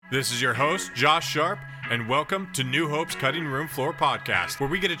This is your host, Josh Sharp, and welcome to New Hope's Cutting Room Floor Podcast, where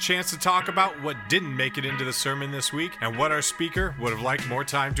we get a chance to talk about what didn't make it into the sermon this week and what our speaker would have liked more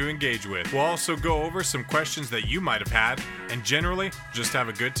time to engage with. We'll also go over some questions that you might have had, and generally, just have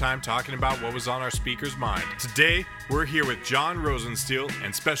a good time talking about what was on our speaker's mind. Today, we're here with John Rosensteel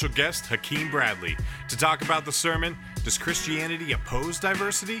and special guest Hakeem Bradley to talk about the sermon, Does Christianity Oppose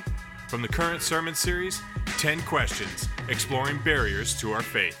Diversity? From the current sermon series, 10 Questions, Exploring Barriers to Our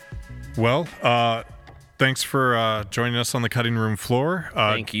Faith. Well, thanks for joining us on the cutting room floor.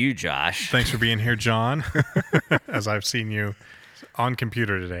 Thank you, Josh. Thanks for being here, John, as I've seen you on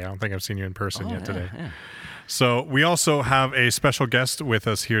computer today. I don't think I've seen you in person yet today. Yeah. So we also have a special guest with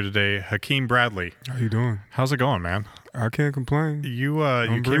us here today, Hakeem Bradley. How you doing? How's it going, man? I can't complain. You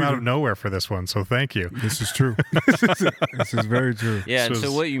came out of nowhere for this one, so thank you. This is true. This is very true. Yeah, and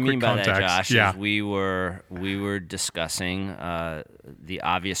so what you mean by that, Josh, is we were discussing the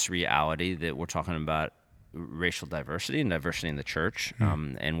obvious reality that we're talking about racial diversity and diversity in the church,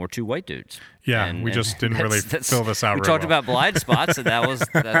 and we're two white dudes. Yeah, and we just didn't really fill this out. We talked about blind spots, and that's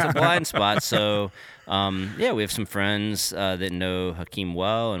a blind spot. So, we have some friends that know Hakeem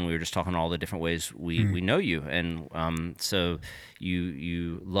well, and we were just talking all the different ways we know you, and so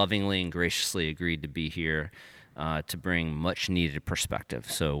you lovingly and graciously agreed to be here to bring much needed perspective.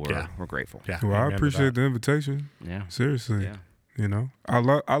 So we're grateful. Yeah, well, I appreciate the invitation. Yeah, seriously. Yeah. You know,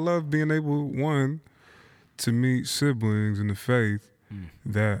 I love being able to meet siblings in the faith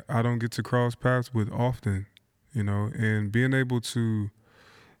that I don't get to cross paths with often, you know, and being able to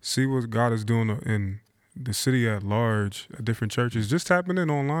see what God is doing in the city at large, at different churches, just tapping in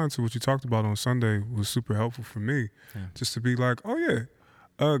online to what you talked about on Sunday was super helpful for me. Yeah. Just to be like, oh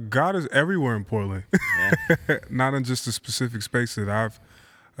yeah, God is everywhere in Portland, not in just the specific space that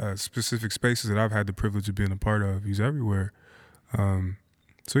specific spaces that I've had the privilege of being a part of. He's everywhere.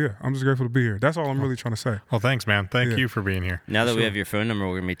 So yeah, I'm just grateful to be here. That's all I'm really trying to say. Well, thanks, man. Thank you for being here. Now that we have your phone number,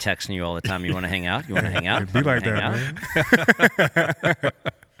 we're going to be texting you all the time. You want to hang out? You want to hang out? It'd be like that,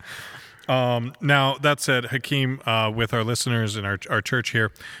 man. Now, that said, Hakeem, with our listeners and our church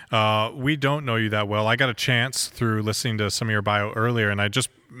here, we don't know you that well. I got a chance through listening to some of your bio earlier, and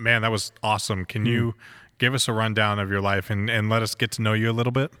that was awesome. Can you give us a rundown of your life and let us get to know you a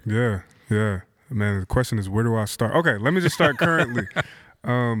little bit? Yeah. Man, the question is, where do I start? Okay, let me just start currently.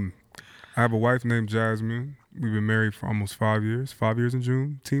 I have a wife named Jasmine. We've been married for almost 5 years. 5 years in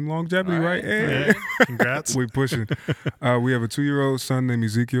June. Team longevity, right? Hey. Yeah. Congrats. We're pushing. We have a 2-year-old son named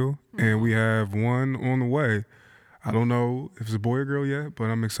Ezekiel, and we have one on the way. I don't know if it's a boy or girl yet, but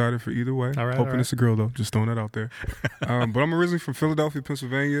I'm excited for either way. Hoping it's a girl, though. Just throwing that out there. But I'm originally from Philadelphia,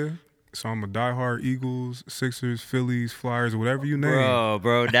 Pennsylvania. So I'm a diehard Eagles, Sixers, Phillies, Flyers, whatever you name.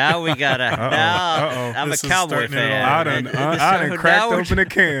 Bro, now we gotta. I'm this a Cowboy fan. I done cracked open a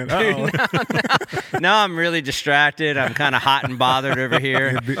can. Now I'm really distracted. I'm kind of hot and bothered over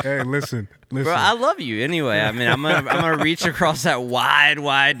here. Hey, listen. Bro, I love you anyway. I mean, I'm gonna reach across that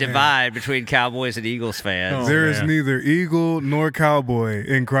wide divide between Cowboys and Eagles fans. There is neither Eagle nor Cowboy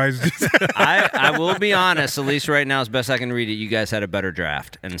in Christ Jesus. I will be honest, at least right now, as best I can read it, you guys had a better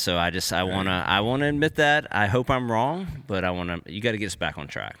draft, and so I wanna admit that. I hope I'm wrong, but you got to get us back on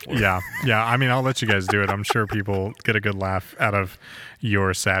track. Yeah. I mean, I'll let you guys do it. I'm sure people get a good laugh out of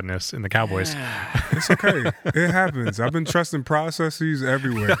your sadness in the Cowboys. It's okay. It happens. I've been trusting processes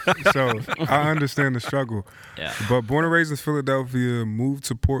everywhere, so I understand the struggle. Yeah. But born and raised in Philadelphia, moved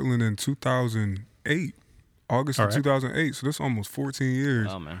to Portland in 2008, August of 2008. So this is almost 14 years.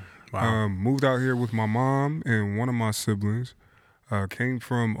 Oh, man. Wow. Moved out here with my mom and one of my siblings. Came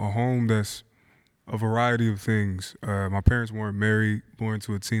from a home that's a variety of things. My parents weren't married, born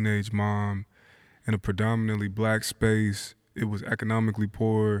to a teenage mom in a predominantly black space. It was economically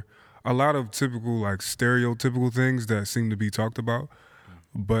poor. A lot of typical, stereotypical things that seem to be talked about.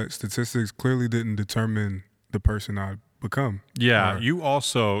 But statistics clearly didn't determine the person I'd become. Yeah, you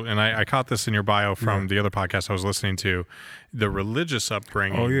also, and I caught this in your bio from the other podcast I was listening to, the religious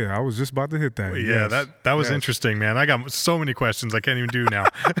upbringing. Oh, yeah, I was just about to hit that. Yeah, yes. that was interesting, man. I got so many questions I can't even do now.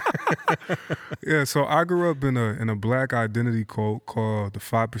 Yeah, so I grew up in a black identity cult called the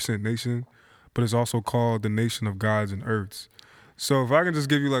 5% Nation, but it's also called the Nation of Gods and Earths. So if I can just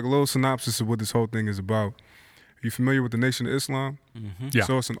give you a little synopsis of what this whole thing is about. Are you familiar with the Nation of Islam? Mm-hmm. Yeah.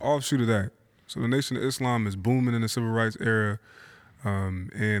 So it's an offshoot of that. So the Nation of Islam is booming in the civil rights era,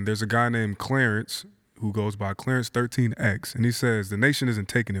 and there's a guy named Clarence who goes by Clarence 13X, and he says the nation isn't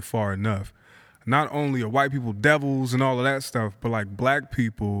taking it far enough. Not only are white people devils and all of that stuff, but black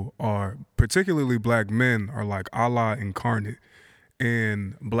people are, particularly black men, are like Allah incarnate.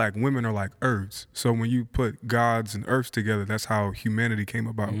 and black women are like earths. So when you put gods and earths together, that's how humanity came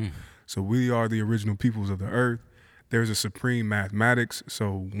about. So we are the original peoples of the earth. There's a supreme mathematics.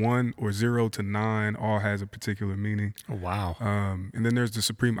 So 1 or 0 to 9 all has a particular meaning. Oh, wow. And then there's the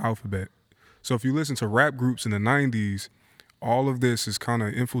supreme alphabet. So if you listen to rap groups in the 90s, all of this is kind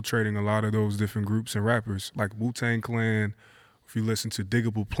of infiltrating a lot of those different groups and rappers, like Wu-Tang Clan. If you listen to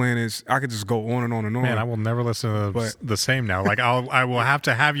Diggable Planets, I could just go on and on and on. Man, I will never listen to the same now. Like I will have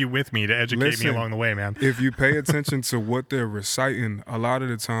to have you with me to educate me along the way, man. If you pay attention to what they're reciting, a lot of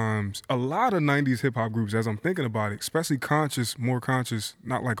the times, a lot of 90s hip hop groups, as I'm thinking about it, especially more conscious,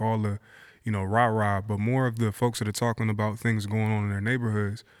 not like all the, rah-rah, but more of the folks that are talking about things going on in their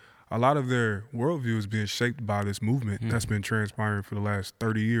neighborhoods, a lot of their worldview is being shaped by this movement that's been transpiring for the last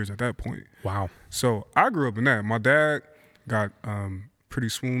 30 years at that point. Wow. So I grew up in that. My dad got pretty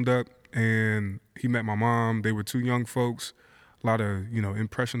swooned up, and he met my mom. They were two young folks, a lot of,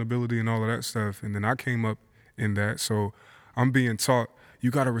 impressionability and all of that stuff. And then I came up in that. So I'm being taught, you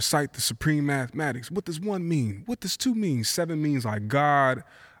got to recite the supreme mathematics. What does 1 mean? What does 2 mean? 7 means like God.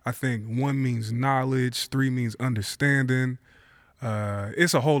 I think 1 means knowledge. 3 means understanding.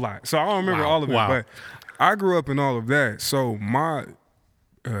 It's a whole lot. So I don't remember all of it, but I grew up in all of that. So my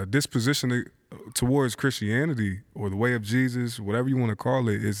disposition towards Christianity or the way of Jesus, whatever you want to call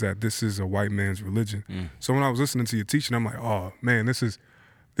it, is that this is a white man's religion. So when I was listening to your teaching, I'm like, oh man, this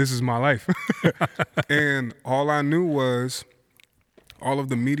is my life. And all I knew was all of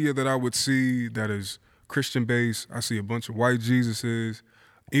the media that I would see that is Christian based. I see a bunch of white Jesuses.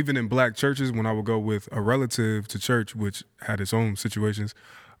 Even in black churches, when I would go with a relative to church, which had its own situations,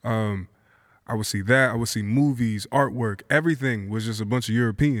 I would see that. I would see movies, artwork, everything was just a bunch of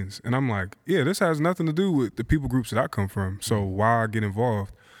Europeans. And I'm like, yeah, this has nothing to do with the people groups that I come from. So why get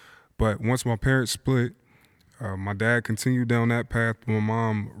involved? But once my parents split, my dad continued down that path. My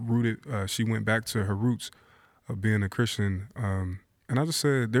mom she went back to her roots of being a Christian. And I just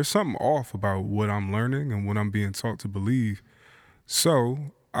said, there's something off about what I'm learning and what I'm being taught to believe. So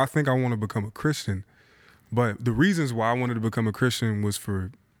I think I want to become a Christian. But the reasons why I wanted to become a Christian was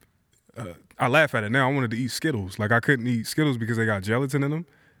for I laugh at it now. I wanted to eat Skittles. Like I couldn't eat Skittles because they got gelatin in them,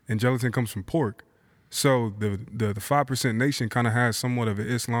 and gelatin comes from pork. So the 5% nation kind of has somewhat of an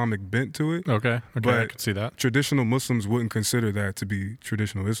Islamic bent to it. Okay, but I can see that. Traditional Muslims wouldn't consider that to be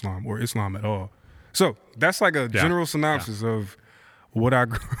traditional Islam or Islam at all. So that's like a general synopsis of what I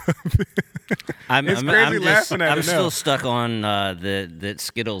grew up in. I'm still stuck on that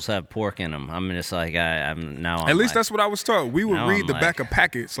Skittles have pork in them. I'm just like I'm now. At least that's what I was taught. We would read the back of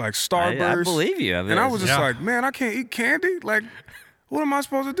packets like Starburst. I believe you. And I was just like, man, I can't eat candy. Like, what am I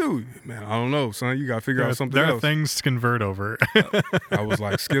supposed to do? Man, I don't know, son. You got to figure out something else. There are things to convert over. I was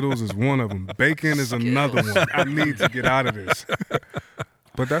like, Skittles is one of them. Bacon is another one. I need to get out of this.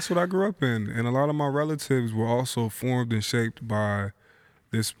 But that's what I grew up in. And a lot of my relatives were also formed and shaped by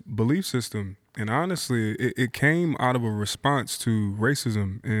this belief system. And honestly, it came out of a response to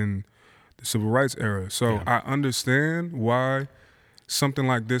racism in the civil rights era. So I understand why something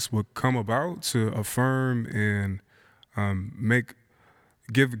like this would come about, to affirm and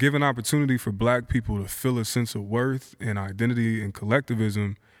give an opportunity for black people to feel a sense of worth and identity and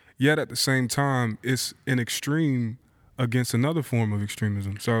collectivism. Yet at the same time, it's an extreme against another form of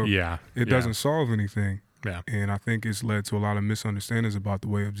extremism. So it doesn't solve anything. Yeah. And I think it's led to a lot of misunderstandings about the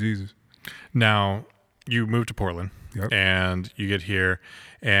way of Jesus. Now, you moved to Portland, and you get here,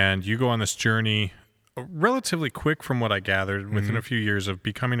 and you go on this journey relatively quick from what I gathered, within a few years of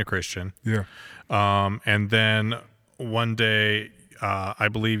becoming a Christian. Yeah. And then one day, I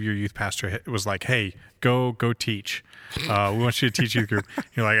believe your youth pastor was like, hey, go teach. We want you to teach youth group.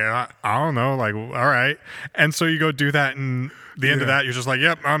 You're like, I don't know, like, all right. And so you go do that, and the end of that, you're just like,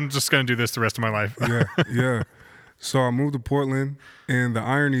 yep, I'm just going to do this the rest of my life. Yeah. So I moved to Portland, and the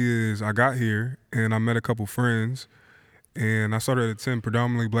irony is I got here, and I met a couple friends, and I started to attend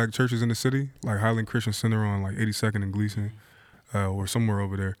predominantly black churches in the city, like Highland Christian Center on like 82nd and Gleason, or somewhere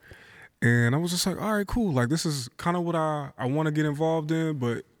over there. And I was just like, all right, cool. Like, this is kind of what I want to get involved in,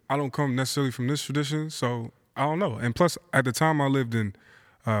 but I don't come necessarily from this tradition, so I don't know. And plus, at the time, I lived in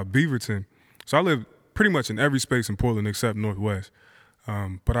Beaverton. So I lived pretty much in every space in Portland except Northwest.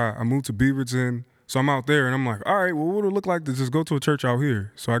 But I moved to Beaverton. So I'm out there, and I'm like, all right, well, what would it look like to just go to a church out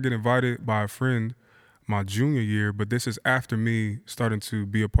here? So I get invited by a friend my junior year, but this is after me starting to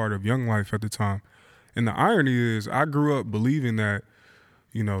be a part of Young Life at the time. And the irony is I grew up believing that,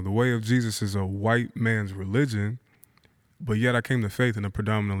 the way of Jesus is a white man's religion, but yet I came to faith in a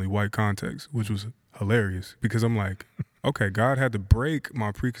predominantly white context, which was hilarious because I'm like, okay, God had to break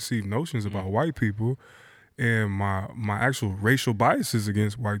my preconceived notions about white people and my actual racial biases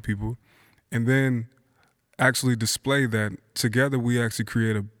against white people, and then actually display that together we actually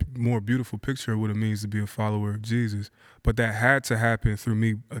create a more beautiful picture of what it means to be a follower of Jesus. But that had to happen through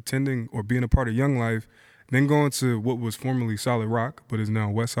me attending or being a part of Young Life, then going to what was formerly Solid Rock, but is now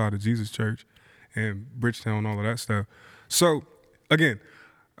West Side of Jesus Church and Bridgetown, all of that stuff. So, again,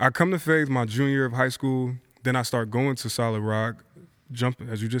 I come to faith my junior year of high school, then I start going to Solid Rock,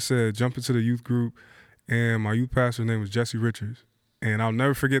 as you just said, jump into the youth group, and my youth pastor's name was Jesse Richards. And I'll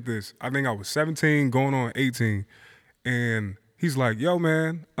never forget this. I think I was 17, going on 18, and he's like, yo,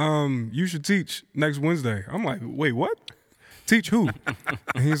 man, you should teach next Wednesday. I'm like, wait, what? Teach who?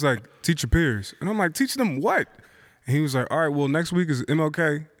 And he's like, teach your peers. And I'm like, teach them what? And he was like, all right, well, next week is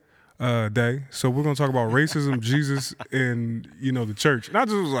MLK Day, so we're going to talk about racism, Jesus, and, the church. And I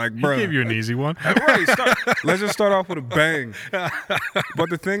just was like, bro. He gave you an easy one. Right, let's just start off with a bang. But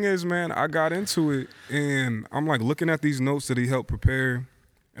the thing is, man, I got into it, and I'm like looking at these notes that he helped prepare,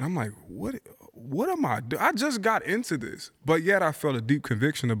 and I'm like, what am I doing? I just got into this. But yet I felt a deep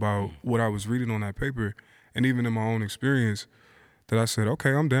conviction about what I was reading on that paper, and even in my own experience, that I said,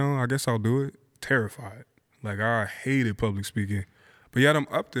 okay, I'm down. I guess I'll do it. Terrified. Like, I hated public speaking. But yet I'm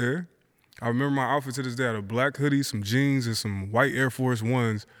up there. I remember my outfit to this day. I had a black hoodie, some jeans, and some white Air Force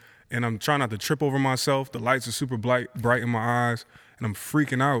Ones. And I'm trying not to trip over myself. The lights are super bright in my eyes, and I'm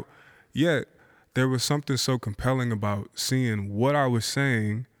freaking out. Yet there was something so compelling about seeing what I was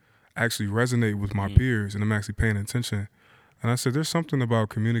saying actually resonate with my peers, and I'm actually paying attention. And I said, there's something about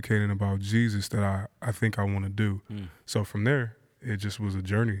communicating about Jesus that I think I want to do. So from there, it just was a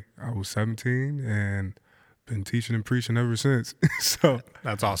journey. I was 17 and been teaching and preaching ever since. So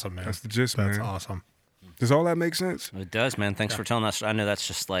that's awesome, man. That's the gist, man. That's awesome. Does all that make sense? It does, man. Thanks for telling us. I know that's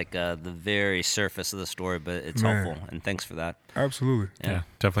just like the very surface of the story, but it's helpful, and thanks for that. Absolutely. Yeah,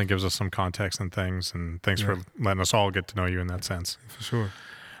 definitely gives us some context and things, and thanks for letting us all get to know you in that sense. For sure.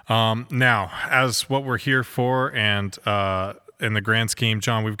 Now, as what we're here for, and in the grand scheme,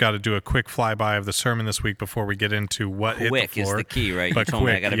 John, we've got to do a quick flyby of the sermon this week before we get into what hit the floor. Quick is the key, right? But you told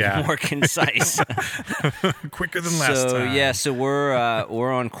me I got to be more concise. Quicker than last time. So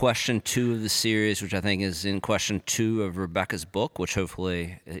we're on question 2 of the series, which I think is in question 2 of Rebecca's book, which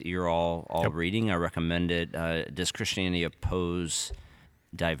hopefully you're all reading. I recommend it. Does Christianity oppose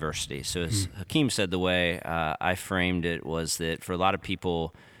diversity? So as Hakeem said, the way I framed it was that for a lot of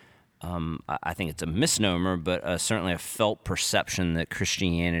people, I think it's a misnomer, but certainly a felt perception that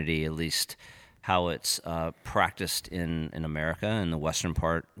Christianity, at least how it's practiced in America and the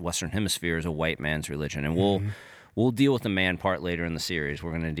Western Hemisphere, is a white man's religion. And we'll deal with the man part later in the series.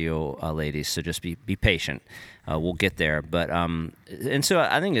 We're going to deal, ladies, so just be patient. We'll get there. But and so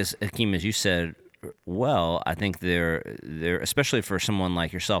I think, as Hakeem, as you said, well, I think they're especially for someone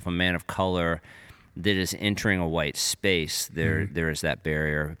like yourself, a man of color, that is entering a white space, there is that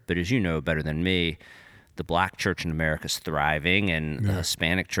barrier. But as you know better than me, the black church in America is thriving, and the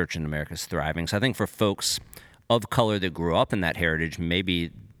Hispanic church in America is thriving. So I think for folks of color that grew up in that heritage,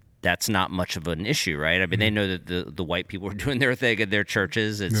 maybe that's not much of an issue, right? I mean, they know that the white people are doing their thing in their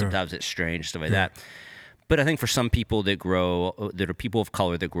churches, and sometimes it's strange, stuff like that. But I think for some people that are people of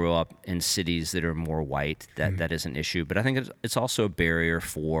color that grow up in cities that are more white, that is an issue. But I think it's also a barrier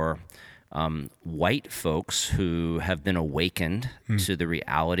for white folks who have been awakened to the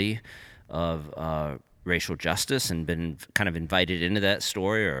reality of racial justice and been kind of invited into that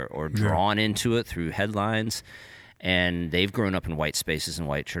story or drawn into it through headlines. And they've grown up in white spaces and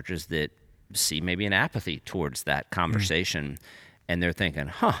white churches that see maybe an apathy towards that conversation. And they're thinking,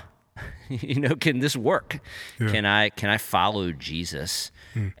 can this work? Yeah. Can I follow Jesus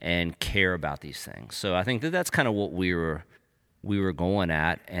and care about these things? So I think that's kind of what we were going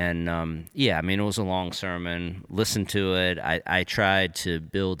at. And it was a long sermon. Listen to it. I tried to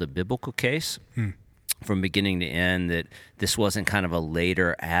build a biblical case from beginning to end, that this wasn't kind of a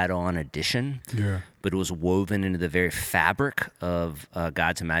later add-on addition, but it was woven into the very fabric of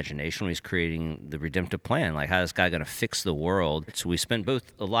God's imagination when he's creating the redemptive plan. Like, how is God going to fix the world? So we spent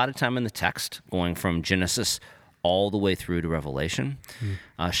a lot of time in the text, going from Genesis all the way through to Revelation,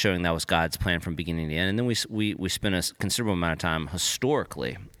 showing that was God's plan from beginning to end. And then we spent a considerable amount of time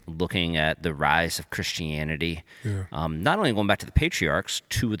historically looking at the rise of Christianity, not only going back to the patriarchs,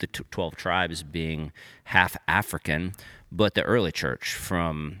 2 of the 12 tribes being half African, but the early church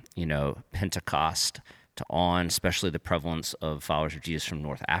from Pentecost to on, especially the prevalence of followers of Jesus from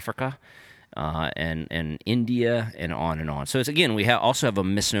North Africa, and India, and on and on. So it's, again, we also have a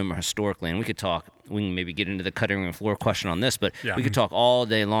misnomer historically, and we can maybe get into the cutting room floor question on this, but we could talk all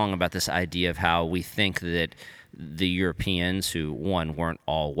day long about this idea of how we think that the Europeans who, one, weren't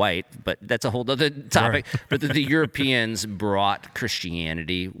all white, but that's a whole other topic, right. But the Europeans brought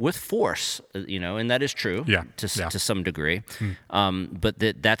Christianity with force, and that is true to some degree. But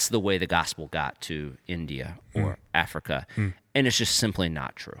that's the way the gospel got to India or Africa. And it's just simply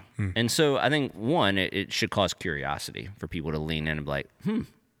not true. And so I think, one, it should cause curiosity for people to lean in and be like,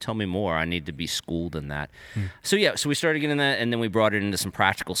 tell me more. I need to be schooled in that. So we started getting that, and then we brought it into some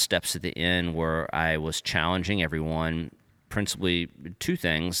practical steps at the end where I was challenging everyone, principally two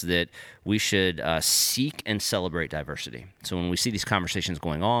things, that we should seek and celebrate diversity. So when we see these conversations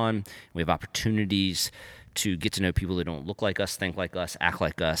going on, we have opportunities to get to know people that don't look like us, think like us, act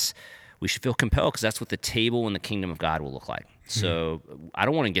like us. We should feel compelled because that's what the table in the kingdom of God will look like. So I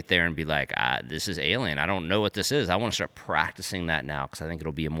don't want to get there and be like, this is alien. I don't know what this is. I want to start practicing that now because I think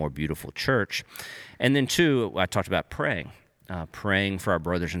it'll be a more beautiful church. And then two, I talked about praying for our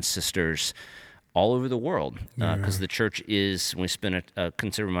brothers and sisters all over the world because the church is, we spent a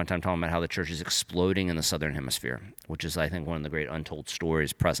considerable amount of time talking about how the church is exploding in the Southern Hemisphere, which is, I think, one of the great untold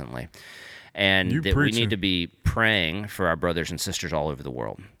stories presently. And that we need to be praying for our brothers and sisters all over the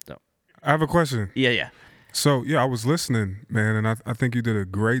world. So. I have a question. Yeah. So, I was listening, man, and I think you did a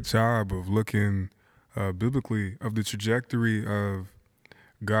great job of looking biblically of the trajectory of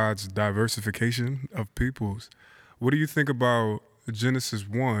God's diversification of peoples. What do you think about Genesis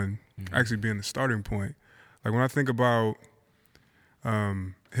 1 actually being the starting point? Like when I think about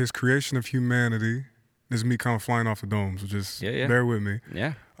his creation of humanity, this is me kind of flying off the dome, so just bear with me.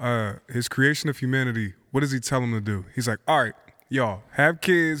 Yeah. His creation of humanity, what does he tell him to do? He's like, all right, y'all, have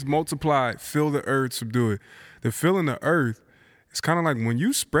kids, multiply, fill the earth, subdue it. The filling the earth, it's kind of like when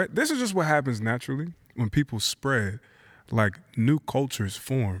you spread, this is just what happens naturally. When people spread, like new cultures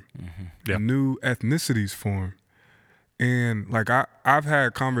form, new ethnicities form. And like I've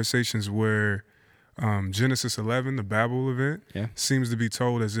had conversations where Genesis 11, the Babel event, seems to be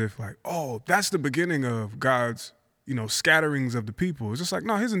told as if like, oh, that's the beginning of God's scatterings of the people. It's just like,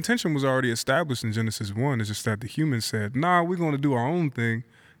 no, his intention was already established in Genesis 1. It's just that the humans said, nah, we're going to do our own thing,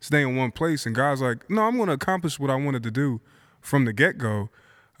 stay in one place. And God's like, no, I'm going to accomplish what I wanted to do from the get-go.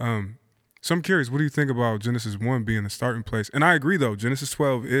 So I'm curious, what do you think about Genesis 1 being the starting place? And I agree, though, Genesis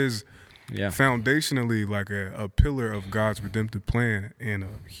 12 is foundationally like a pillar of God's redemptive plan and a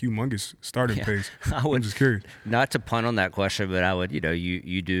humongous starting place. I'm just curious. Not to punt on that question, but I would,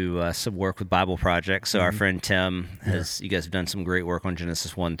 you do some work with Bible Project. So our friend Tim you guys have done some great work on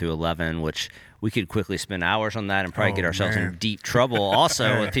Genesis 1 through 11, which we could quickly spend hours on that and probably get ourselves in deep trouble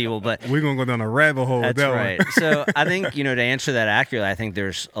also with people. But we're going to go down a rabbit hole with that right. one. So I think, to answer that accurately, I think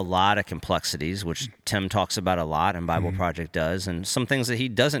there's a lot of complexities, which Tim talks about a lot and Bible Project does, and some things that he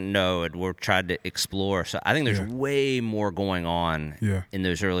doesn't know and we're trying to explore. So I think there's way more going on in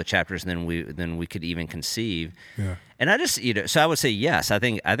those early chapters than we could even conceive. Yeah. And I just, so I would say yes. I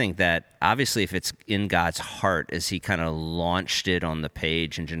think that obviously if it's in God's heart as he kind of launched it on the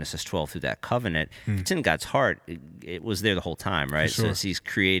page in Genesis 12 through that covenant, if it's in God's heart, it was there the whole time, right? Sure. So as he's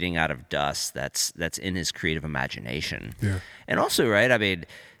creating out of dust, that's in his creative imagination. Yeah. And also, right, I mean,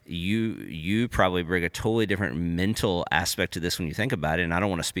 you probably bring a totally different mental aspect to this when you think about it. And I don't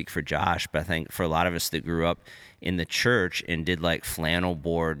want to speak for Josh, but I think for a lot of us that grew up in the church and did like flannel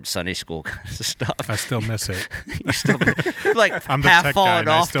board Sunday school kind of stuff. I still miss it. You still like I'm half falling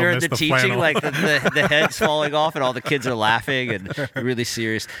off during the teaching, flannel. like the head's falling off and all the kids are laughing and really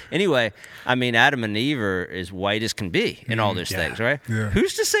serious. Anyway, I mean, Adam and Eve are as white as can be in all those things, right? Yeah.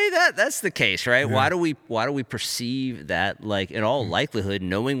 Who's to say that that's the case, right? Yeah. Why do we perceive that, like in all likelihood,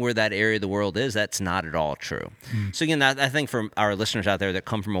 knowing where that area of the world is, that's not at all true. So again, I think for our listeners out there that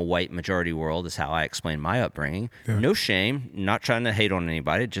come from a white majority world is how I explain my upbringing. Yeah. No shame, not trying to hate on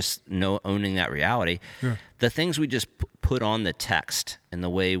anybody, just owning that reality. Yeah. The things we just put on the text and the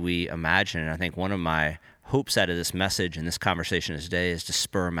way we imagine, and I think one of my hopes out of this message and this conversation today is to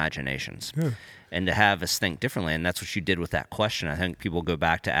spur imaginations and to have us think differently. And that's what you did with that question. I think people go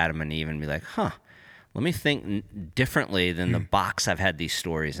back to Adam and Eve and be like, let me think differently than the box I've had these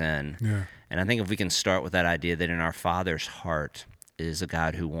stories in. Yeah. And I think if we can start with that idea that in our Father's heart is a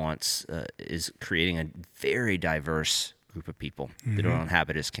God who is creating a very diverse group of people that will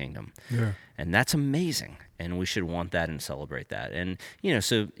inhabit his kingdom. Yeah. And that's amazing. And we should want that and celebrate that. And,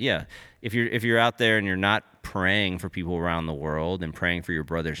 if you're out there and you're not praying for people around the world and praying for your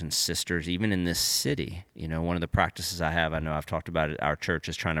brothers and sisters, even in this city, one of the practices I know I've talked about it, our church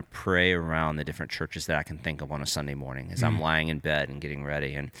is trying to pray around the different churches that I can think of on a Sunday morning as I'm lying in bed and getting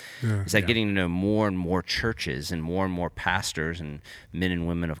ready. And it's like getting to know more and more churches and more pastors and men and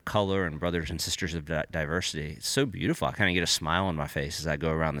women of color and brothers and sisters of diversity. It's so beautiful. I kind of get a smile on my face as I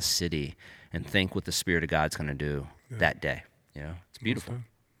go around the city and think what the Spirit of God's going to do that day. You know, it's beautiful.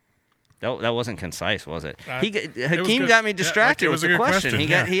 That wasn't concise, was it? Hakeem got me distracted with the question.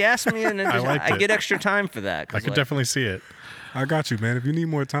 He asked me, and I get extra time for that. I could definitely see it. I got you, man. If you need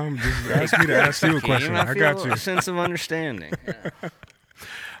more time, just ask me to ask you a question. I got you. A sense of understanding. Yeah.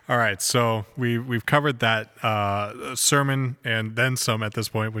 All right, so we've covered that sermon and then some at this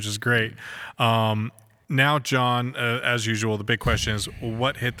point, which is great. Now, John, as usual, the big question is,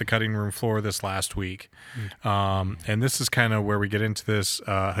 what hit the cutting room floor this last week? And this is kind of where we get into this.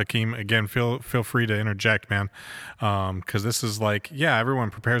 Hakeem, again, feel free to interject, man, because this is like, everyone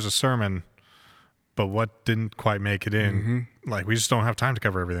prepares a sermon, but what didn't quite make it in? Mm-hmm. Like, we just don't have time to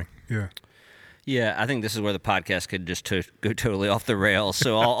cover everything. Yeah. Yeah, I think this is where the podcast could just go totally off the rails.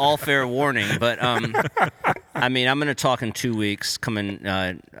 So all fair warning. But, I mean, I'm going to talk in 2 weeks.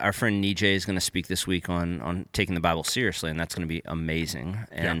 Our friend Nijay is going to speak this week on taking the Bible seriously, and that's going to be amazing.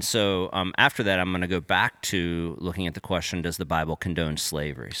 And so after that, I'm going to go back to looking at the question, does the Bible condone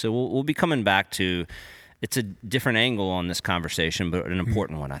slavery? So we'll be coming back to, it's a different angle on this conversation, but an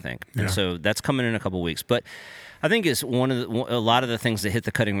important one, I think. Yeah. And so that's coming in a couple weeks. But I think it's a lot of the things that hit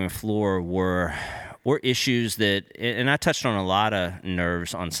the cutting room floor were issues that, and I touched on a lot of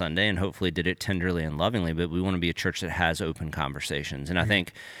nerves on Sunday, and hopefully did it tenderly and lovingly. But we want to be a church that has open conversations, and I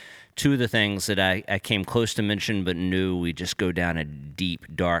think two of the things that I came close to mention but knew we just go down a deep,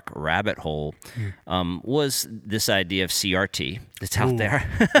 dark rabbit hole was this idea of CRT that's out there.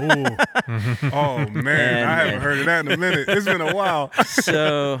 Oh, man, I haven't heard of that in a minute. It's been a while.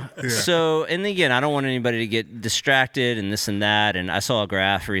 So, and again, I don't want anybody to get distracted and this and that, and I saw a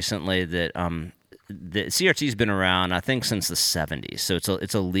graph recently that the CRT's been around, I think, since the 70s. So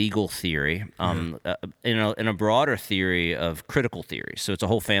it's a legal theory, in a broader theory of critical theories. So it's a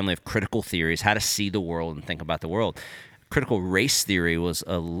whole family of critical theories, how to see the world and think about the world. Critical race theory was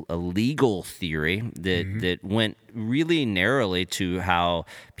a legal theory that went really narrowly to how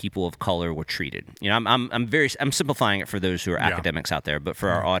people of color were treated. You know, I'm simplifying it for those who are academics out there, but for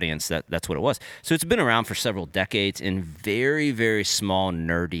our audience, that's what it was. So it's been around for several decades in very, very small,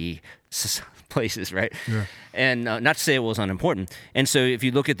 nerdy places, right? Yeah. And not to say it was unimportant. And so if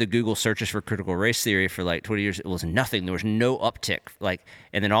you look at the Google searches for critical race theory for like 20 years, it was nothing. There was no uptick.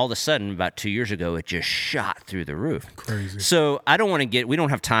 And then all of a sudden, about 2 years ago, it just shot through the roof. Crazy. So I don't want to we don't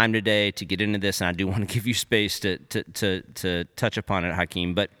have time today to get into this, and I do want to give you space to touch upon it,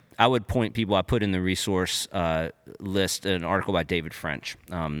 Hakeem. But I would point people, I put in the resource list an article by David French,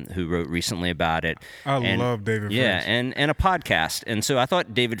 who wrote recently about it. I love David French. Yeah, and a podcast. And so I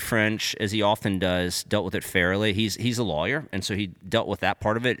thought David French, as he often does, dealt with it fairly. He's a lawyer, and so he dealt with that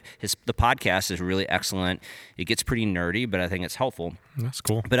part of it. The podcast is really excellent. It gets pretty nerdy, but I think it's helpful. That's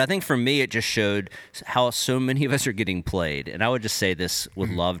cool. But I think for me, it just showed how so many of us are getting played. And I would just say this with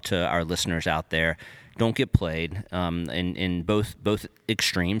love to our listeners out there. Don't get played. And both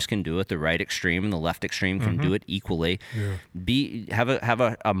extremes can do it. The right extreme and the left extreme can do it equally. Yeah. Have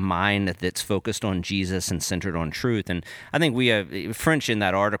a mind that's focused on Jesus and centered on truth. And I think French in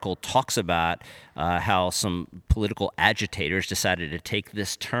that article talks about how some political agitators decided to take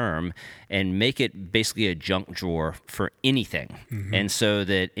this term and make it basically a junk drawer for anything. And so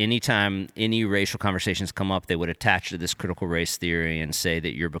that anytime any racial conversations come up, they would attach to this critical race theory and say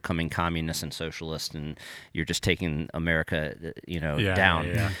that you're becoming communist and socialist and you're just taking America, down.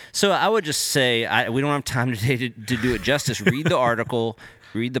 Yeah. So I would just say, we don't have time today to do it justice. Read the article.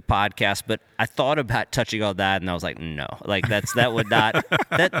 Read the podcast, but I thought about touching on that, and I was like, no, that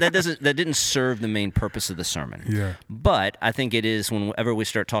didn't serve the main purpose of the sermon. Yeah. But I think it is whenever we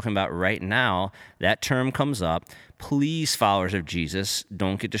start talking about right now, that term comes up. Please, followers of Jesus,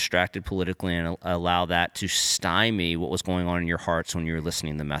 don't get distracted politically and allow that to stymie what was going on in your hearts when you were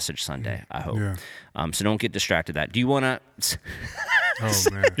listening to the message Sunday, I hope. Yeah. So don't get distracted that. Do you want to... Oh,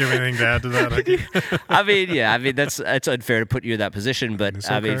 man. You have anything to add to that? I mean, it's unfair to put you in that position, but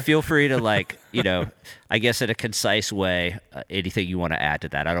okay. I mean, feel free to I guess in a concise way, anything you want to add to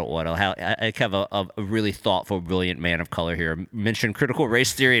that. I don't want to I have a really thoughtful, brilliant man of color here. Mention critical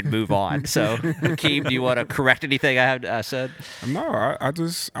race theory and move on. So, Hakeem, do you want to correct anything I said? No, I'll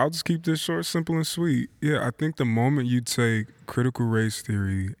just keep this short, simple, and sweet. Yeah, I think the moment you take critical race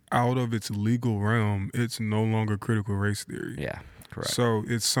theory out of its legal realm, it's no longer critical race theory. Yeah. Correct. So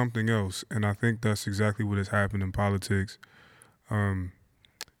it's something else, and I think that's exactly what has happened in politics. And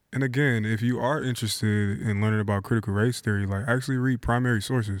again, if you are interested in learning about critical race theory, actually read primary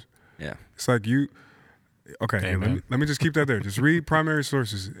sources. Yeah, it's like okay. Let me just keep that there. Just read primary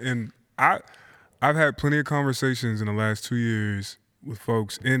sources. And I've had plenty of conversations in the last 2 years with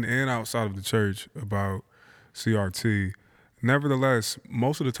folks in and outside of the church about CRT. Nevertheless,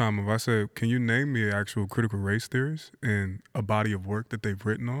 most of the time, if I said, can you name me an actual critical race theorist and a body of work that they've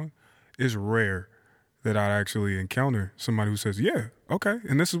written on, it's rare that I actually encounter somebody who says, yeah, okay,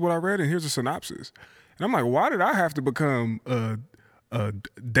 and this is what I read, and here's a synopsis. And I'm like, why did I have to become a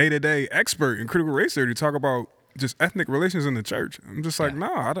day-to-day expert in critical race theory to talk about just ethnic relations in the church? I'm just like,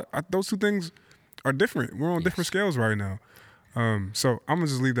 those two things are different. We're on different scales right now. So I'm going to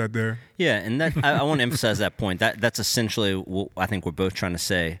just leave that there. Yeah, and that I want to emphasize that point. That's essentially what I think we're both trying to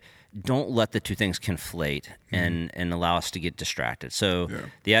say. Don't let the two things conflate and allow us to get distracted. So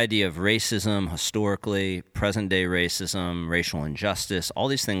the idea of racism historically, present-day racism, racial injustice, all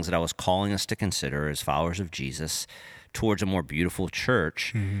these things that I was calling us to consider as followers of Jesus towards a more beautiful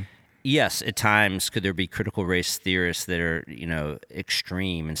church. Yes, at times could there be critical race theorists that are,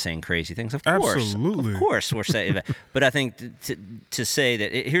 extreme and saying crazy things? Of course. Absolutely. Of course we're saying that. But I think to say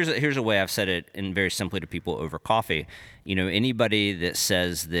that, here's a way I've said it in very simply to people over coffee. Anybody that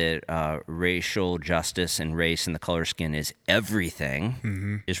says that racial justice and race and the color of skin is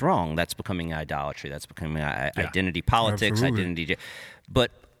everything is wrong. That's becoming idolatry. That's becoming identity politics, Absolutely.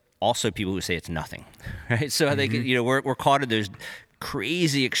 but also people who say it's nothing, right? So I think, we're caught in those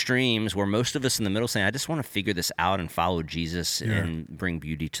crazy extremes where most of us in the middle saying, I just want to figure this out and follow Jesus and bring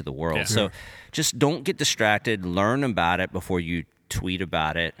beauty to the world. So just don't get distracted. Learn about it before you tweet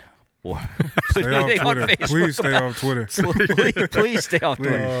about it. Or stay off Twitter. Please stay off Twitter. Please stay off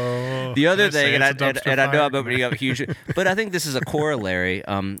Twitter. The other thing, and I know I'm opening up huge, but I think this is a corollary.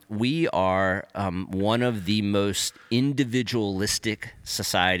 We are one of the most individualistic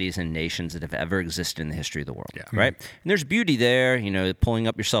societies and nations that have ever existed in the history of the world, right? And there's beauty there, pulling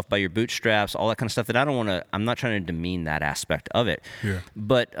up yourself by your bootstraps, all that kind of stuff that I'm not trying to demean that aspect of it.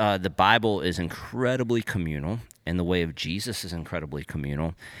 But the Bible is incredibly communal, and the way of Jesus is incredibly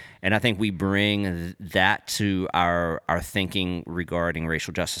communal. And I think we bring that to our thinking regarding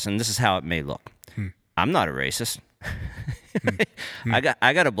racial justice. And this is how it may look. I'm not a racist. I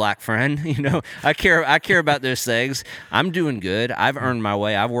got a black friend. I care about those things. I'm doing good. I've earned my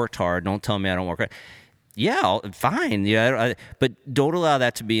way. I've worked hard. Don't tell me I don't work hard. Yeah, fine. Yeah, but don't allow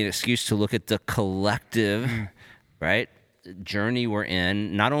that to be an excuse to look at the collective, right, journey we're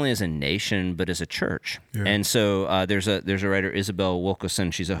in, not only as a nation but as a church. And so there's a writer, Isabel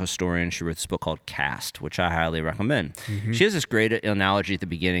Wilkerson. She's a historian. She wrote this book called Caste, which I highly recommend. She has this great analogy at the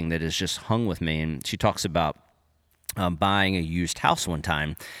beginning that has just hung with me, and she talks about buying a used house one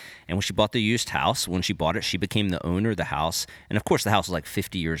time. And when she bought the used house, when she bought it, she became the owner of the house. And of course the house was like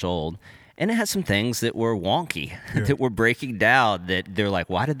 50 years old. And it had some things that were wonky, that were breaking down, that they're like,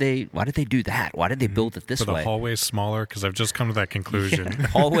 why did they do that? Why did they build it this way? The hallway's smaller, because I've just come to that conclusion.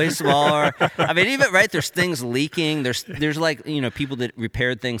 Hallway's smaller. I mean, even, right, there's things leaking. There's like, people that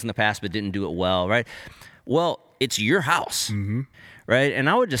repaired things in the past but didn't do it well, right? Well, it's your house, right? And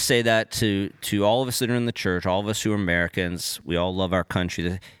I would just say that to all of us that are in the church, all of us who are Americans, we all love our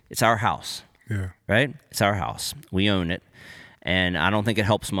country. It's our house, right? It's our house. We own it. And I don't think it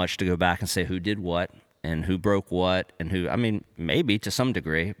helps much to go back and say who did what and who broke what and who, maybe to some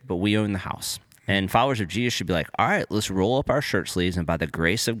degree, but we own the house. And followers of Jesus should be like, all right, let's roll up our shirt sleeves, and by the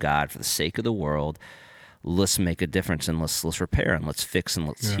grace of God, for the sake of the world, let's make a difference, and let's repair, and let's fix, and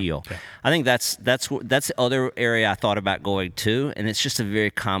let's heal. I think that's the other area I thought about going to, and it's just a very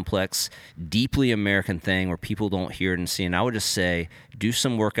complex, deeply American thing where people don't hear it and see. And I would just say, do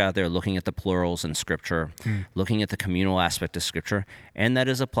some work out there looking at the plurals in Scripture, looking at the communal aspect of Scripture, and that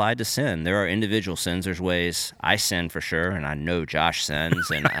is applied to sin. There are individual sins. There's ways I sin for sure, and I know Josh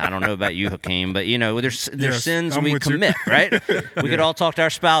sins, and I don't know about you, Hakeem, but there's sins we commit, right? We could all talk to our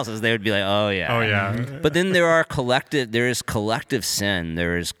spouses. They would be like, oh yeah. But then there is collective sin.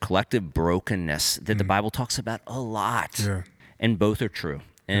 There is collective brokenness that the Bible talks about a lot, and both are true.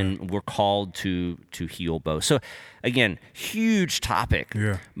 And we're called to heal both. So, again, huge topic.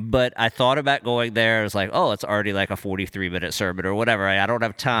 But I thought about going there. I was like, oh, it's already like a 43-minute sermon or whatever. I don't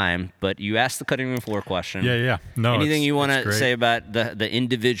have time. But you asked the cutting room floor question. No, anything you want to say about the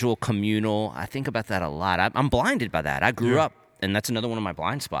individual, communal? I think about that a lot. I'm blinded by that. I grew up, and that's another one of my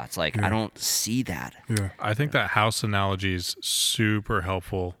blind spots. Like, I don't see that. I think that house analogy is super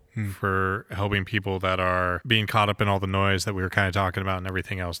helpful for helping people that are being caught up in all the noise that we were kind of talking about and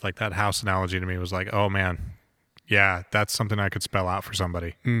everything else. Like, that house analogy to me was like, oh man, that's something I could spell out for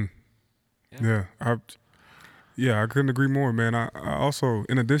somebody. I couldn't agree more, man. I also,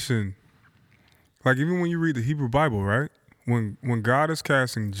 in addition, like, even when you read the Hebrew Bible, right? When God is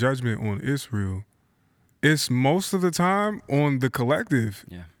casting judgment on Israel, it's most of the time on the collective.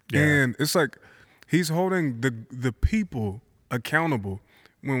 And it's like he's holding the people accountable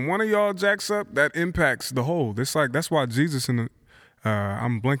when one of y'all jacks up, that impacts the whole. It's like that's why Jesus in the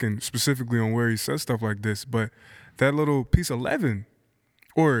I'm blanking specifically on where he says stuff like this, but that little piece of leaven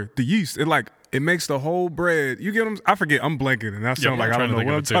or the yeast, it makes the whole bread. You get them? I forget. I'm blanking, and that sounds like I don't know what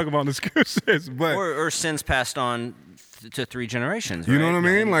I'm talking about in the scriptures. But or sins passed on to 3 generations. You right? know what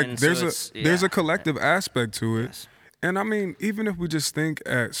I mean? And There's a collective aspect to it, Yes. and I mean, even if we just think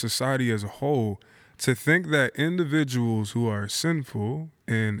at society as a whole, to think that individuals who are sinful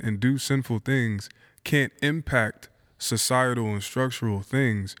and do sinful things can't impact societal and structural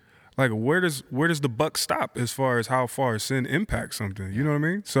things. Like where does the buck stop as far as how far sin impacts something? You know what I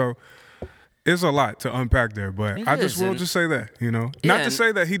mean? So it's a lot to unpack there, but I just will just say that, not to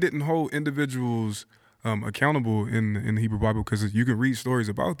say that he didn't hold individuals accountable in the Hebrew Bible, because you can read stories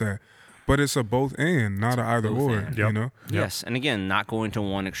about that, but it's a both and, not an either or. Yes, and again, not going to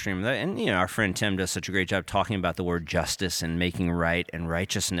one extreme. And our friend Tim does such a great job talking about the word justice and making right and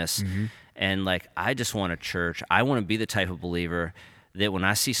righteousness. Mm-hmm. And I just want a church. I want to be the type of believer that when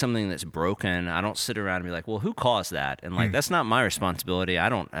I see something that's broken, I don't sit around and be like, well, who caused that? And that's not my responsibility.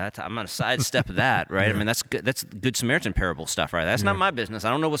 I'm going to sidestep that, right? I mean, that's Good Samaritan parable stuff, right? That's not my business.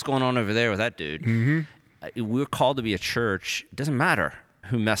 I don't know what's going on over there with that dude. Mm-hmm. We're called to be a church. It doesn't matter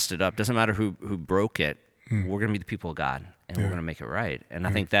who messed it up. Doesn't matter who broke it. We're going to be the people of God, and we're going to make it right. And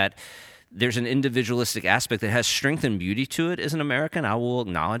I think that there's an individualistic aspect that has strength and beauty to it as an American. I will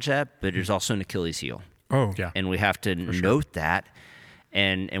acknowledge that, but there's also an Achilles heel. Oh, yeah. And we have to note that,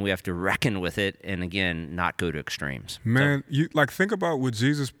 and we have to reckon with it, and again, not go to extremes. Man, you think about what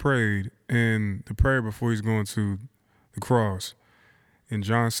Jesus prayed in the prayer before he's going to the cross in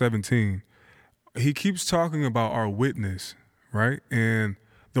John 17. He keeps talking about our witness, right? And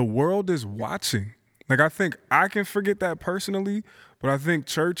the world is watching. I think I can forget that personally, but I think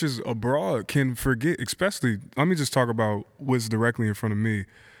churches abroad can forget, especially, let me just talk about what's directly in front of me.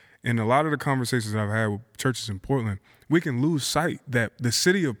 In a lot of the conversations I've had with churches in Portland, we can lose sight that the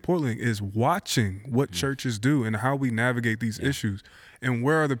city of Portland is watching what churches do and how we navigate these issues. And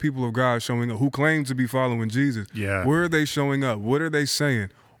where are the people of God showing up who claim to be following Jesus? Yeah. Where are they showing up? What are they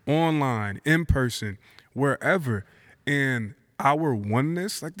saying? Online, in person, wherever. And our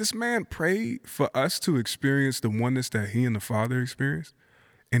oneness, this man prayed for us to experience the oneness that he and the Father experienced.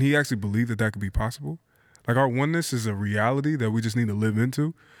 And he actually believed that could be possible. Our oneness is a reality that we just need to live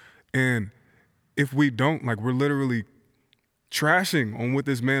into. And if we don't, we're literally trashing on what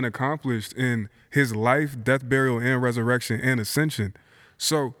this man accomplished in his life, death, burial, and resurrection and ascension.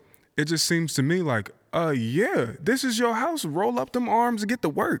 So it just seems to me this is your house. Roll up them arms and get to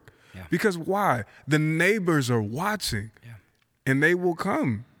work. Yeah. Because why? The neighbors are watching. Yeah. And they will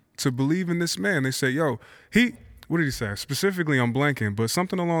come to believe in this man. They say, what did he say? Specifically, I'm blanking, but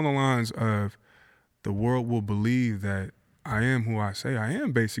something along the lines of the world will believe that I am who I say I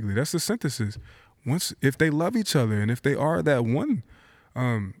am, basically. That's the synthesis. If they love each other and if they are that one,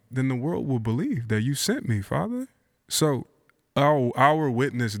 then the world will believe that you sent me, Father. So our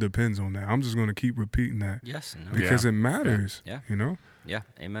witness depends on that. I'm just going to keep repeating that. Yes. No. Because it matters, Yeah. Yeah.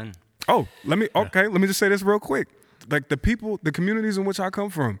 Amen. Oh, let me just say this real quick. The people, the communities in which I come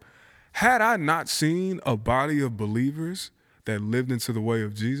from, had I not seen a body of believers that lived into the way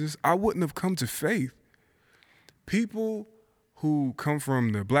of Jesus, I wouldn't have come to faith. People who come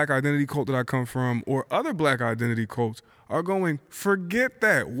from the black identity cult that I come from or other black identity cults are going, forget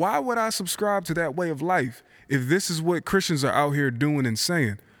that. Why would I subscribe to that way of life if this is what Christians are out here doing and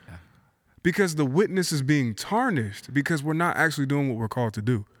saying? Yeah. Because the witness is being tarnished because we're not actually doing what we're called to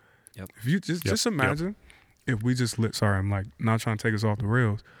do. Yep. If you just imagine if we just I'm not trying to take us off the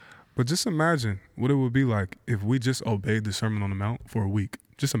rails, but just imagine what it would be like if we just obeyed the Sermon on the Mount for a week.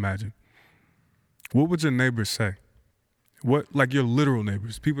 Just imagine. What would your neighbors say? What, your literal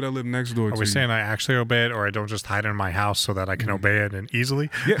neighbors, people that live next door to you? Are we saying I actually obey it, or I don't just hide in my house so that I can obey it and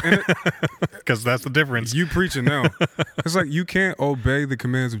easily? Yeah, because that's the difference. You preaching now. It's you can't obey the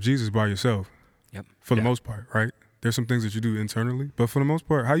commands of Jesus by yourself. Yep. For the most part, right? There's some things that you do internally, but for the most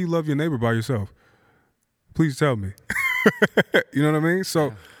part, how you love your neighbor by yourself? Please tell me. You know what I mean?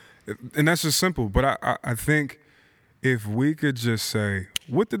 So, and that's just simple. But I think if we could just say,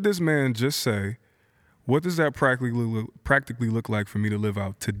 what did this man just say? What does that practically look like for me to live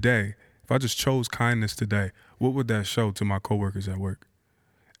out today? If I just chose kindness today, what would that show to my coworkers at work?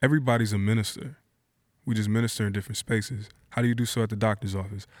 Everybody's a minister. We just minister in different spaces. How do you do so at the doctor's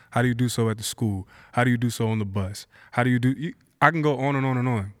office? How do you do so at the school? How do you do so on the bus? How do you do? I can go on and on and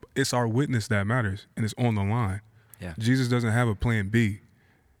on. It's our witness that matters, and it's on the line. Yeah. Jesus doesn't have a plan B.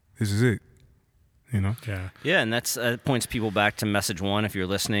 This is it. Yeah, and that's points people back to message 1. If you're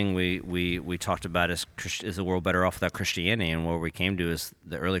listening, we talked about is the world better off without Christianity, and where we came to is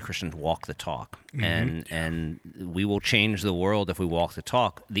the early Christians walk the talk, and we will change the world if we walk the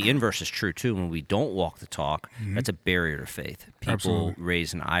talk. The inverse is true too. When we don't walk the talk, that's a barrier to faith. People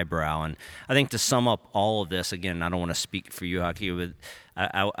raise an eyebrow, and I think to sum up all of this, again, I don't want to speak for you, Haki, but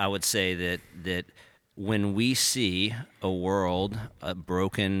I would say that when we see a world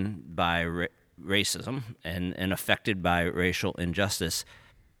broken by racism and affected by racial injustice,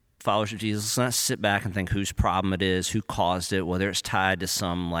 followers of Jesus, let's not sit back and think whose problem it is, who caused it, whether it's tied to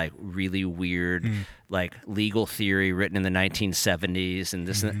some like really weird like legal theory written in the 1970s and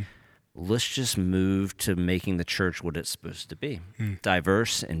this and that. Let's just move to making the church what it's supposed to be.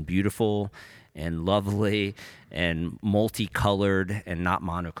 Diverse and beautiful and lovely and multicolored and not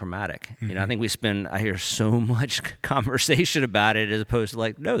monochromatic. I think I hear so much conversation about it as opposed to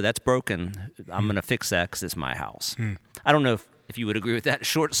like, no, that's broken. I'm going to fix that because it's my house. I don't know if you would agree with that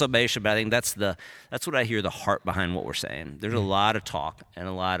short summation, but I think that's what I hear the heart behind what we're saying. There's a lot of talk and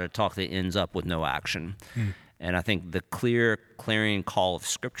a lot of talk that ends up with no action. And I think the clarion call of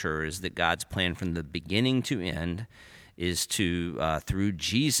Scripture is that God's plan from the beginning to end is to, through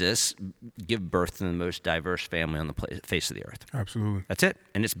Jesus, give birth to the most diverse family on the face of the earth. Absolutely. That's it.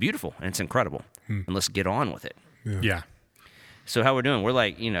 And it's beautiful, and it's incredible. And let's get on with it. Yeah. So how we're doing? We're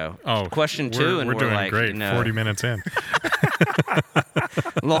like, question 2, and we're doing like, great. 40 minutes in.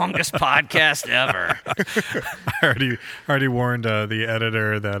 Longest podcast ever. I already warned the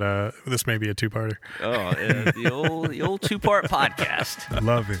editor that this may be a two-parter. The old two-part podcast.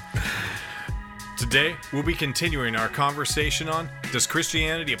 Love it. Today, we'll be continuing our conversation on Does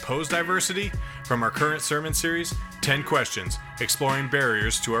Christianity Oppose Diversity? From our current sermon series, 10 Questions, Exploring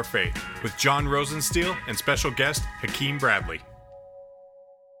Barriers to Our Faith, with John Rosensteel and special guest Hakeem Bradley.